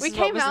X. and this we is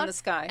what came was in out the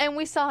sky. And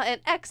we saw an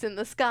X in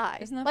the sky.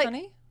 Isn't that like,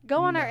 funny?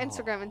 Go on our No.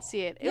 Instagram and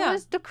see it. It Yeah.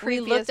 was the We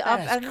creepiest looked up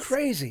thing. at- That's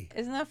crazy.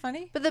 Isn't that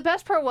funny? But the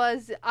best part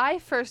was I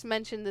first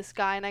mentioned the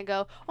sky and I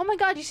go, "Oh my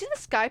god, you see the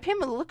sky,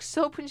 Pam? It looks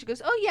so pretty." She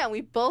goes, "Oh yeah." And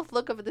we both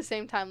look up at the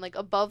same time, like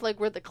above, like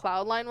where the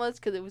cloud line was,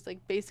 because it was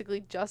like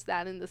basically just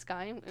that in the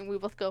sky. And we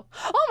both go,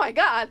 "Oh my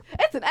god,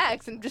 it's an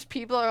X!" And just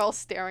people are all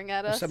staring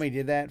at us. Somebody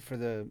did that for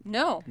the.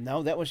 No.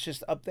 No, that was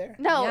just up there.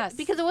 No, Yes.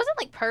 because it wasn't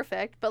like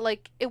perfect, but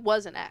like it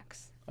was an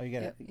X. Oh, you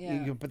gotta. Yeah.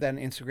 You can put that on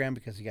Instagram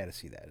because you gotta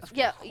see that. It's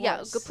Yeah, cool. yeah.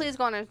 course. Please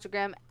go on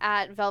Instagram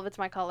at Velvet's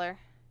My Color.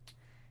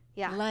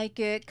 Yeah. Like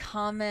it,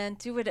 comment,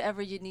 do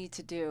whatever you need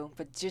to do,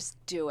 but just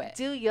do it.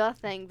 Do your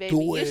thing, baby.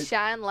 Do You it.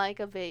 shine like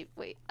a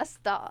a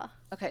star.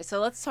 Okay, so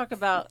let's talk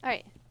about. All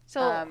right.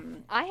 So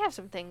I have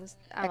some things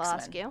I will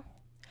ask X-Men. you.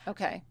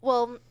 Okay.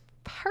 Well,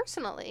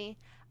 personally,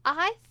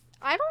 I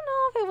don't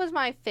know if it was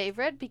my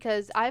favorite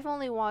because I've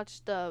only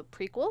watched the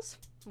prequels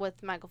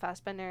with Michael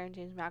Fassbender and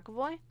James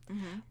McAvoy.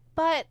 Mm-hmm.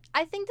 But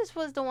I think this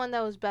was the one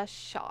that was best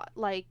shot.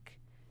 Like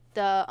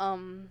the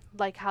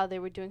like how they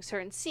were doing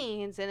certain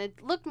scenes and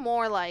it looked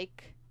more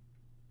like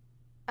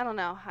I don't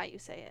know how you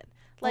say it.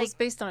 Well, Like it's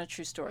based on a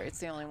true story. It's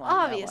the only one.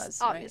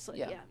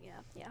 obviously, Right?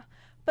 yeah.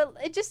 But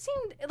it just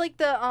seemed like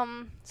the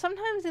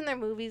sometimes in their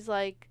movies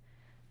like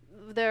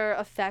their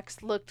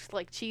effects looked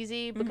like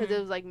cheesy because Mhm. it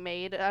was like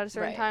made at a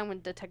certain Right. time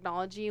when the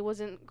technology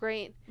wasn't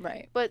great.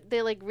 Right. But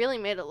they like really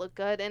made it look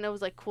good and it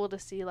was like cool to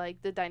see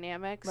like the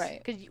dynamics.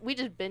 Right. Because we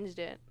just binged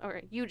it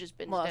or you just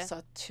binged Well, I it.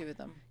 saw 2 of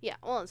them. Yeah.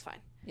 Well, it's fine.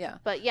 Yeah.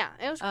 But yeah,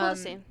 it was cool to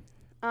see.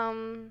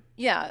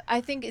 Yeah,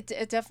 I think it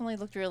definitely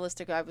looked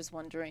realistic. I was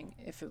wondering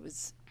if it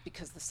was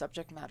because the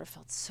subject matter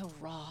felt so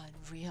raw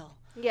and real.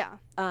 Yeah.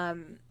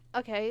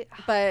 Okay.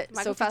 But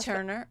Michael Sophie Fassbe-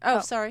 Turner.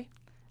 Oh. Sorry.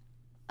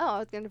 Oh, I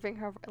was gonna bring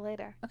her up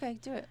later. Okay,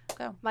 do it.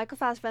 Go. Michael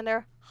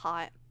Fassbender,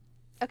 hot.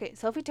 Okay,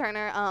 Sophie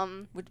Turner.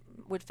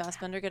 Would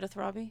Fassbender get a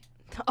throbby?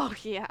 Oh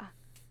yeah.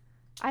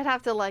 I'd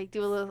have to like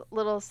do a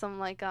little some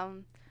like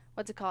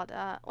what's it called?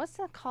 What's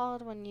that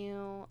called when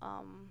you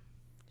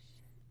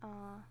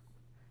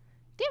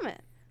damn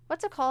it.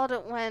 What's it called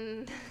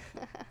when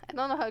I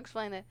don't know how to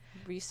explain it.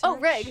 Research. Oh,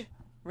 rig.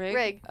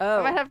 Rig. I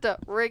Oh, might have to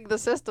rig the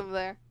system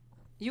there.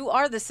 you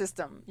are the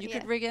system. You Yeah.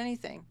 could rig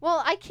anything.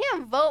 Well, I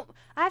can't vote.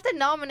 I have to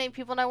nominate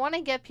people, and I want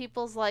to get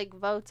people's like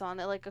votes on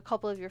it, like a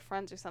couple of your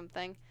friends or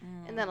something,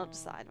 and then I'll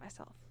decide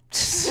myself.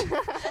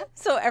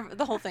 So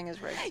the whole thing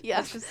is rigged. Yeah.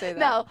 Let's just say that.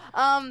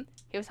 No,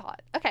 he was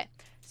hot. Okay,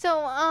 so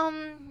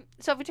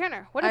Sophie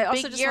Turner. What a I big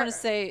also just year. want to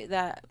say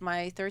that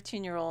my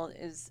 13-year-old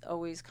is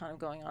always kind of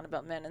going on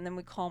about men, and then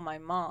we call my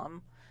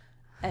mom,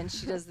 and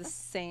she does the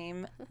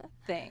same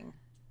thing.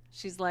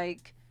 She's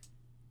like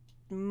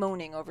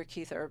moaning over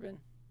Keith Urban.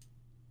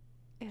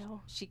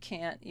 Ew. She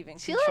can't even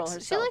She control likes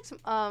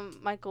herself.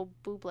 Michael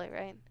Bublé,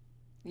 right?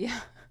 Yeah.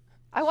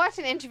 I watched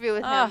an interview with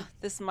him. Ah,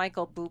 this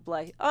Michael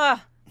Bublé.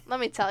 Ah, Let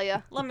me tell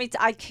you.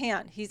 I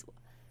can't. He's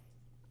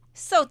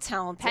so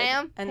talented.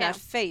 Pam? And Pam. that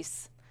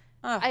face.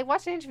 Ah, I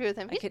watched an interview with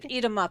him. I could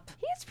eat him up.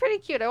 He's pretty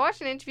cute. I watched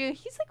an interview.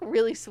 He's like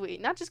really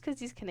sweet, not just because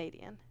he's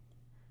Canadian,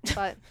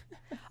 but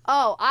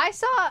oh, I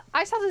saw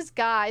this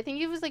guy. I think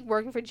he was like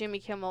working for Jimmy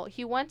Kimmel.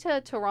 He went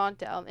to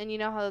Toronto, and you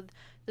know how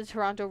the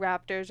Toronto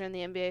Raptors are in the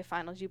NBA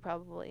Finals. You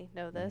probably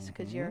know this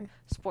because you're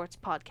a sports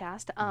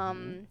podcast.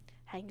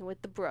 Hanging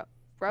with the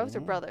bros or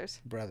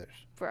brothers. Brothers.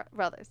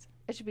 Brothers.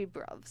 It should be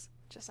bros.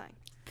 Just saying.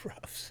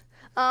 Bros.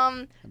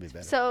 Um. That'd be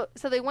better.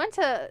 So they went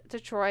to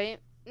Detroit.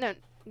 No,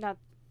 not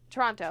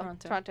Toronto.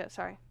 Toronto.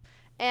 Sorry.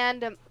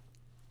 And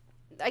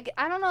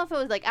I don't know if it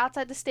was like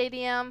outside the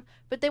stadium,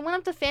 but they went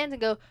up to fans and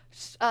go,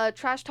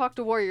 trash talk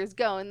to Warriors,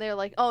 go. And they're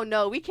like, oh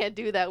no, we can't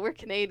do that. We're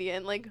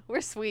Canadian. Like,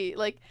 we're sweet.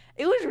 Like,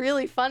 it was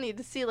really funny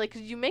to see, like,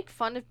 because you make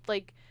fun of,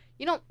 like,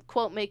 you don't,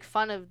 quote, make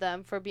fun of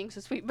them for being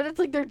so sweet, but it's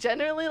like they're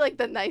generally, like,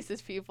 the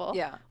nicest people.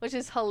 Yeah. Which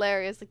is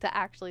hilarious, like, to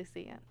actually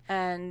see it.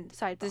 And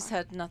Sidebar. this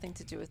had nothing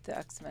to do with the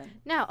X-Men.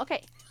 Now,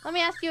 okay, let me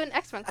ask you an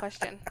X-Men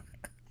question.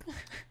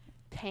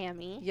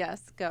 Pammy,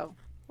 Yes, go.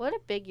 what a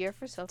big year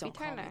for Sophie Don't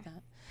call me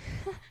Turner.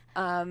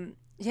 that.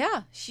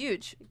 Yeah,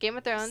 huge. Game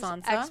of Thrones,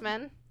 Sansa.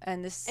 X-Men,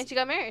 And this, and she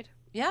got married.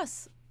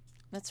 yes,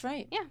 that's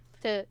right. Yeah,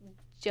 to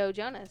Joe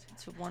Jonas.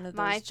 To one of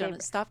My those Jonas.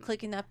 favorite. Stop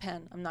clicking that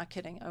pen. I'm not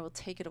kidding. I will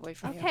take it away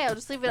from you. Okay, I'll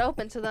just leave it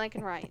open so then I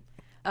can write.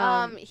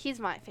 Um, He's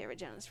my favorite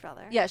Jonas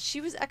brother. Yeah, she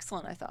was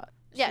excellent, I thought.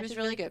 Yeah, she was she's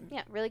really good.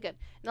 Yeah, really good.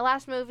 In the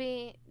last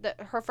movie,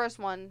 her first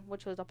one,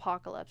 which was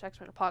Apocalypse,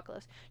 X-Men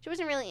Apocalypse, she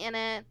wasn't really in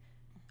it,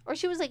 or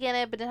she was like in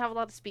it, but didn't have a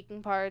lot of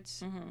speaking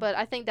parts. Mhm. But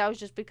I think that was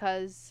just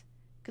because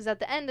at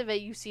the end of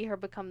it, you see her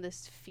become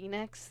this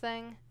phoenix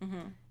thing,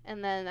 Mm-hmm.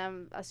 and then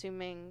I'm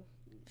assuming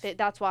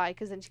that's why,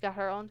 because then she got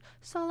her own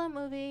solo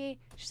movie.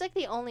 She's like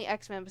the only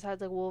X-Men besides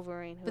like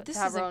Wolverine who But this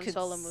have her isn't own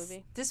solo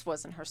movie. This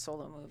wasn't her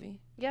solo movie.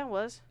 Yeah, it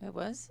was. It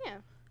was?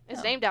 It's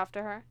Oh. named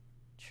after her.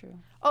 True.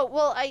 Oh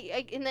well,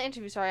 I in the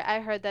interview, sorry, I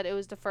heard that it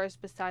was the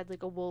first besides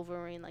like a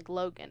Wolverine, like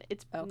Logan.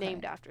 It's Okay.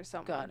 named after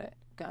someone.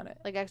 Got it.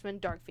 Like X-Men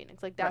Dark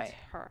Phoenix, like that's Right.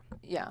 her.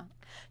 Yeah.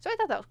 So I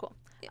thought that was cool.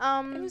 It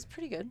Um, was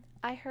pretty good.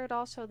 I heard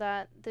also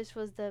that this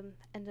was the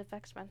end of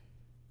X-Men.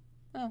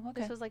 Oh,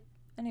 okay. This was like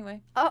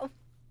Anyway. oh,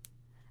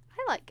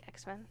 I like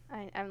X-Men.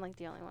 I'm like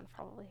the only one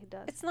probably who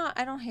does. It's not.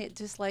 I don't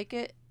dislike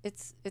it.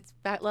 It's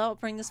back. I'll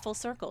bring this full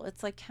circle.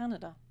 It's like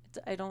Canada.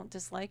 I don't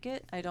dislike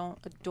it. I don't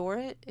adore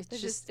it.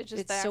 It's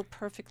there. so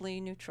perfectly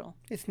neutral.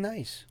 It's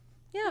nice.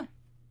 Yeah.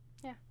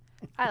 Yeah.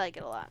 I like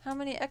it a lot. How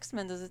many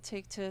X-Men does it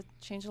take to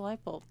change a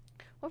light bulb?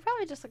 Well,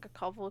 probably just like a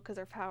couple because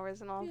their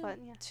powers and all, but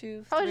yeah.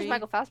 2, probably 3. just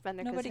Michael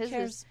Fassbender because Nobody his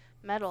cares. is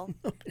metal.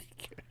 Nobody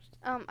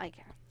cares. I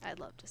care. I'd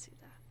love to see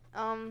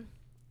that.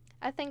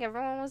 I think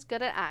everyone was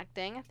good at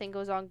acting. I think it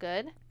was all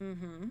good.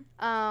 Mm-hmm.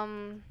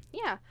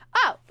 Yeah.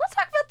 Oh, let's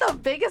talk about the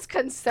biggest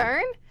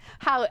concern.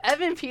 How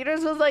Evan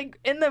Peters was like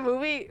in the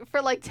movie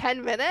for like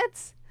 10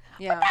 minutes.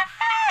 Yeah. What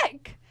the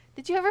heck?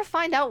 Did you ever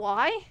find out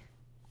why?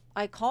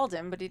 I called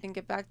him, but he didn't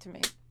get back to me.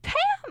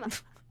 Pam!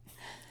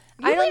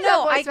 I don't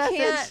know. I Message.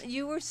 can't.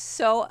 You were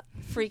so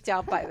freaked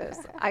out by this.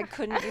 I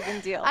couldn't even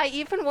deal. I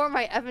even wore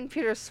my Evan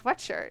Peters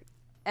sweatshirt.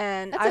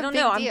 And That's I a don't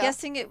big know. I'm deal.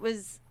 guessing it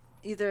was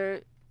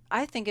either.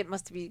 I think it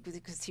must be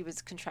because he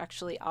was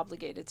contractually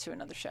obligated to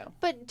another show.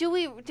 But do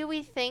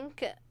we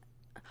think?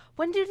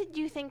 When did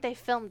you think they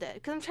filmed it?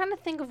 Because I'm trying to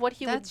think of what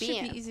he would That be should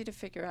in. be easy to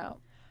figure out.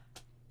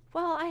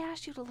 Well, I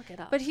asked you to look it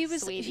up. But he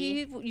was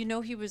sweetie.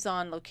 he was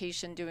on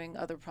location doing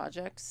other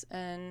projects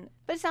and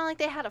But it's not like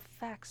they had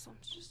effects. So I'm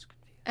just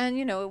confused. and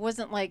it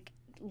wasn't like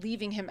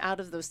leaving him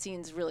out of those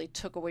scenes really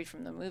took away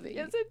from the movie.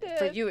 Yes, it did.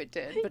 For you it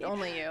did, but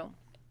only you.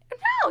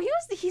 No,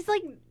 he's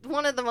like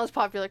one of the most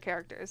popular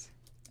characters.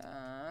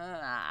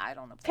 I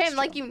don't know. If Pam, that's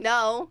like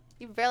true.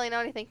 you barely know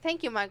anything.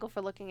 Thank you, Michael,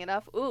 for looking it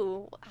up.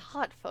 Ooh,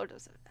 hot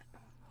photos of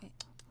that.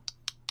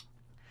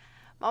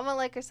 Mama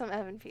like her some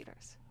Evan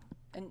Peters.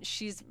 And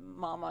she's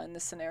mama in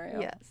this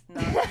scenario. Yes.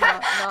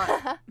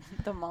 Not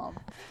the mom.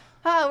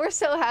 Oh, we're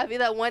so happy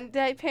that one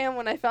day, Pam,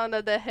 when I found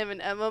out that him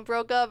and Emma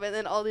broke up and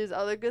then all these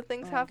other good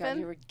things Oh my God, happened.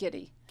 you were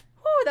giddy.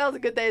 Woo, that was a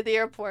good day at the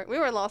airport. We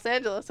were in Los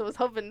Angeles, so I was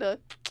hoping to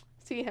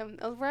see him.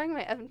 I was wearing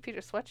my Evan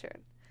Peters sweatshirt.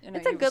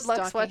 It's a You were good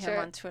luck stalking him sweatshirt.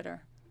 on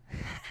Twitter.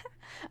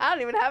 I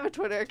don't even have a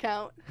Twitter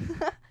account.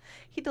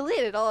 He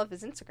deleted all of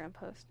his Instagram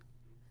posts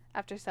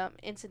after some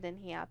incident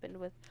he happened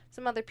with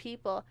some other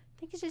people. I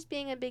think he's just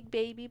being a big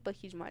baby, but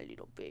he's my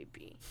little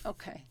baby.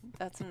 Okay,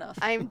 that's enough.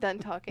 I'm done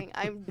talking.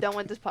 I'm done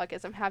with this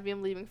podcast. I'm happy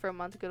I'm leaving for a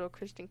month to go to a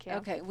Christian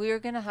camp. Okay, we are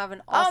gonna have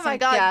an awesome Oh my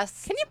God.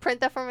 guest. Can you print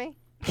that for me?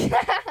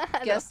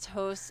 Guest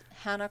host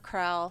Hannah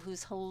Crowell,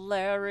 who's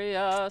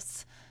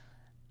hilarious.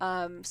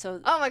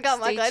 So Oh my God,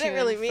 stay Michael, I didn't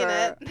really tuned mean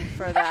it.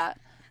 for that.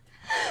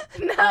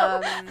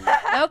 No.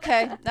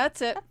 Okay,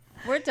 that's it.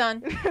 We're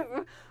done.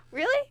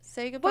 Really?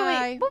 Say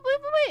goodbye.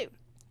 Wait.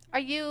 What are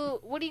you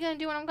going to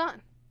do when I'm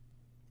gone?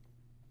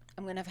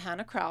 I'm gonna have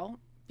Hannah Crowell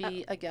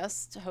be a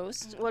guest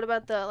host. What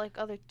about the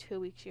other 2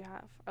 weeks you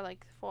have? Or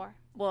 4?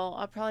 Well,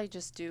 I'll probably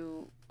just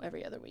do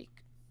every other week.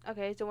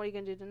 Okay, so what are you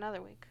going to do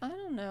another week? I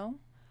don't know.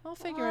 I'll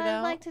figure Well, it out.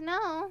 I'd like to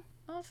know.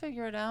 I'll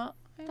figure it out.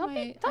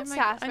 Don't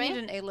sass I me. need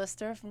an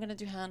A-lister. If I'm gonna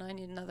do Hannah, I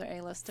need another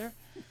A-lister.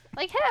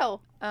 Like who?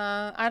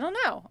 I don't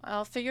know.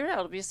 I'll figure it out.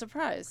 It'll be a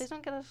surprise. Please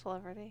don't get a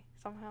celebrity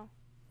somehow.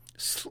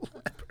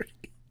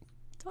 Celebrity.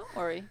 Don't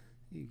worry.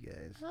 You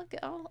guys.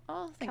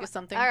 I'll think of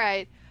something. All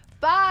right.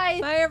 Bye.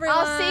 Bye, everyone.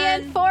 I'll see you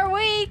in 4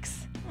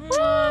 weeks.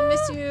 Mwah,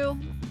 miss you.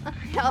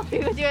 I'll be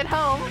with you at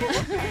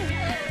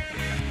home.